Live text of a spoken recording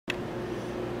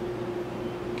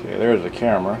Okay, there's the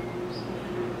camera.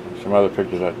 Some other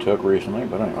pictures I took recently,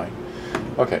 but anyway.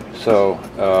 Okay, so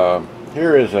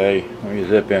here is a, let me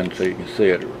zip in so you can see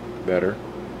it better.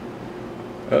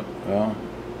 Oh, well,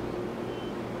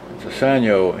 it's a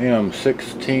Sanyo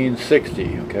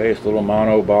M1660, okay, it's a little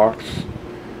mono box.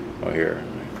 Oh, here,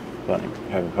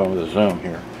 having fun with the zoom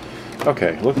here.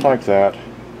 Okay, looks like that.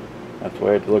 That's the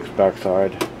way it looks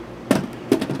backside.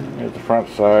 Here's the front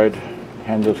side.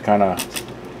 Handle's kind of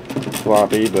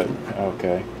floppy, but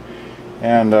okay.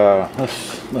 And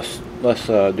let's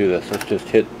do this. Let's just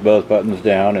hit both buttons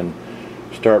down and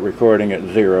start recording at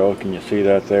 0. Can you see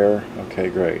that there? Okay,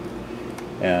 great.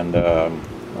 And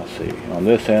let's see. On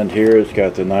this end here, it's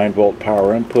got the 9-volt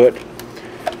power input.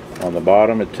 On the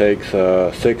bottom, it takes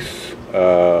 6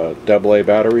 AA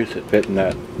batteries that fit in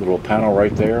that little panel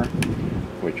right there,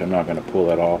 which I'm not going to pull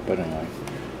that off, but anyway.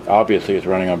 Obviously, it's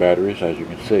running on batteries, as you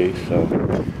can see. So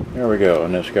there we go.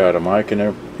 And it's got a mic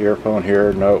and earphone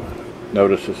here.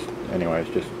 Notice this. Anyway,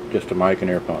 it's just a mic and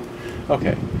earphone.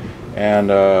 Okay.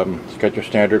 And it's got your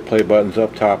standard play buttons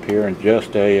up top here, and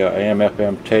just a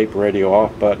AM/FM tape radio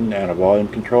off button and a volume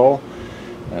control.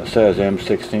 And it says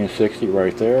M1660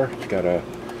 right there. It's got a,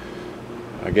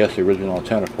 I guess, the original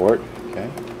antenna port. Okay.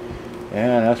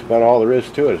 And that's about all there is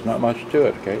to it. There's not much to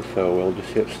it. Okay. So we'll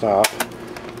just hit stop,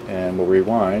 and we'll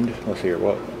rewind. Let's see here.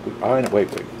 Well, wait.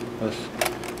 Let's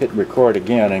hit record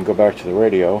again and go back to the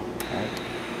radio. Right.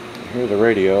 Here's the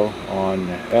radio on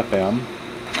FM.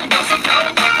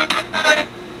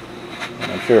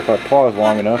 I'm sure if I pause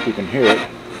long enough you can hear it.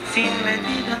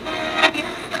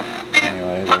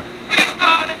 Anyway, there.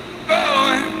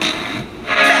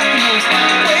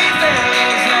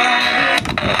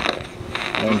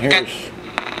 Okay. And here's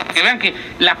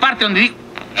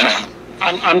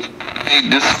on a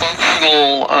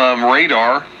dysfunctional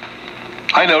radar.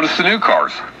 I noticed the new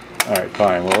cars. Alright,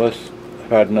 fine. Well, let's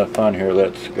had enough fun here.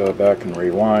 Let's go back and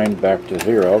rewind back to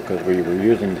 0 because we were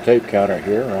using the tape counter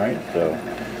here, right? So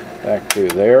back to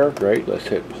there. Great. Let's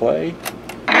hit play.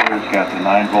 Here's got the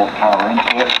 9-volt power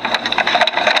input.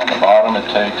 On the bottom, it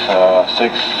takes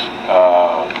 6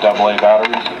 AA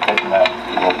batteries that fit in that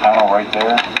little panel right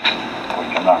there,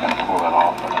 which I'm not going to pull that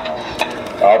off.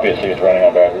 But obviously, it's running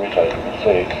on batteries, as you can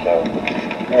see. So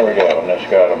there we go. And it's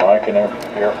got a mic and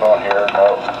earphone here.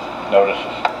 Notice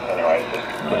this. Anyway, just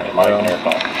a mic and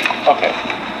earphone. Okay.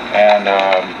 And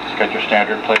it's got your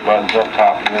standard play buttons up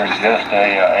top here, and just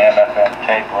a AM/FM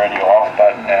tape radio off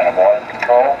button and a volume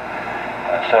control.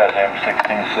 And it says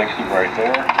M1660 right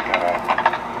there. It's got a,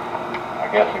 I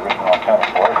guess, the original antenna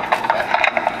port.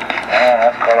 And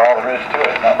that's about all there is to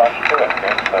it. Not much to it.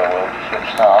 Okay, so we'll just hit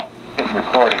stop, hit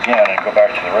record again, and go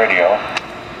back to the radio.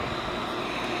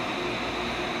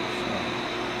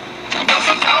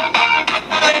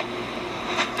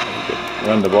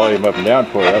 Run the volume up and down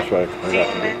for you. That's what I got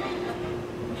to do.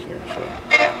 Here, so.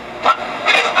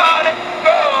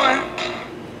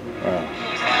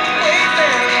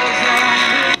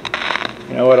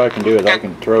 You know what I can do is I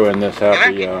can throw in this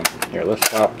happy. Here, let's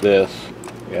stop this.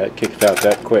 Yeah, it kicks out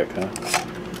that quick, huh?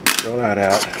 Throw that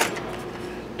out.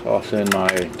 Toss in my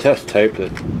test tape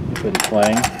that's been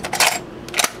playing.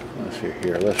 Let's see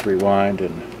here. Let's rewind,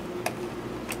 and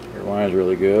it rewinds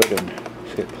really good. And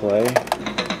let's hit play.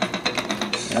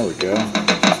 There we go.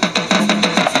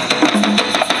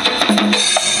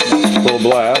 Full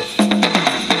blast.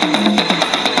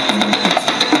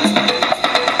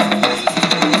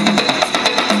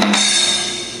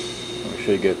 We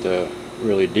should get the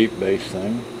really deep bass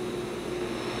thing.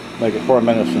 Make it 4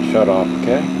 minutes and shut off,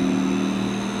 okay?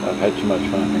 I've had too much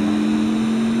fun here.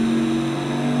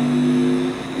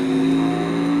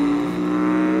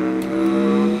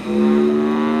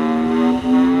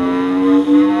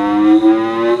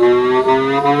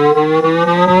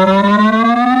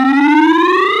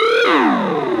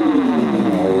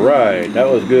 Alright, that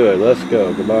was good. Let's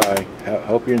go. Goodbye.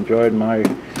 Hope you enjoyed my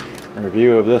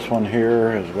review of this one here,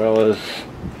 as well as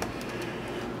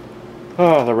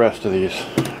the rest of these.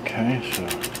 Okay, so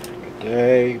good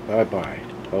day. Bye-bye.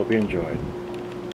 Hope you enjoyed.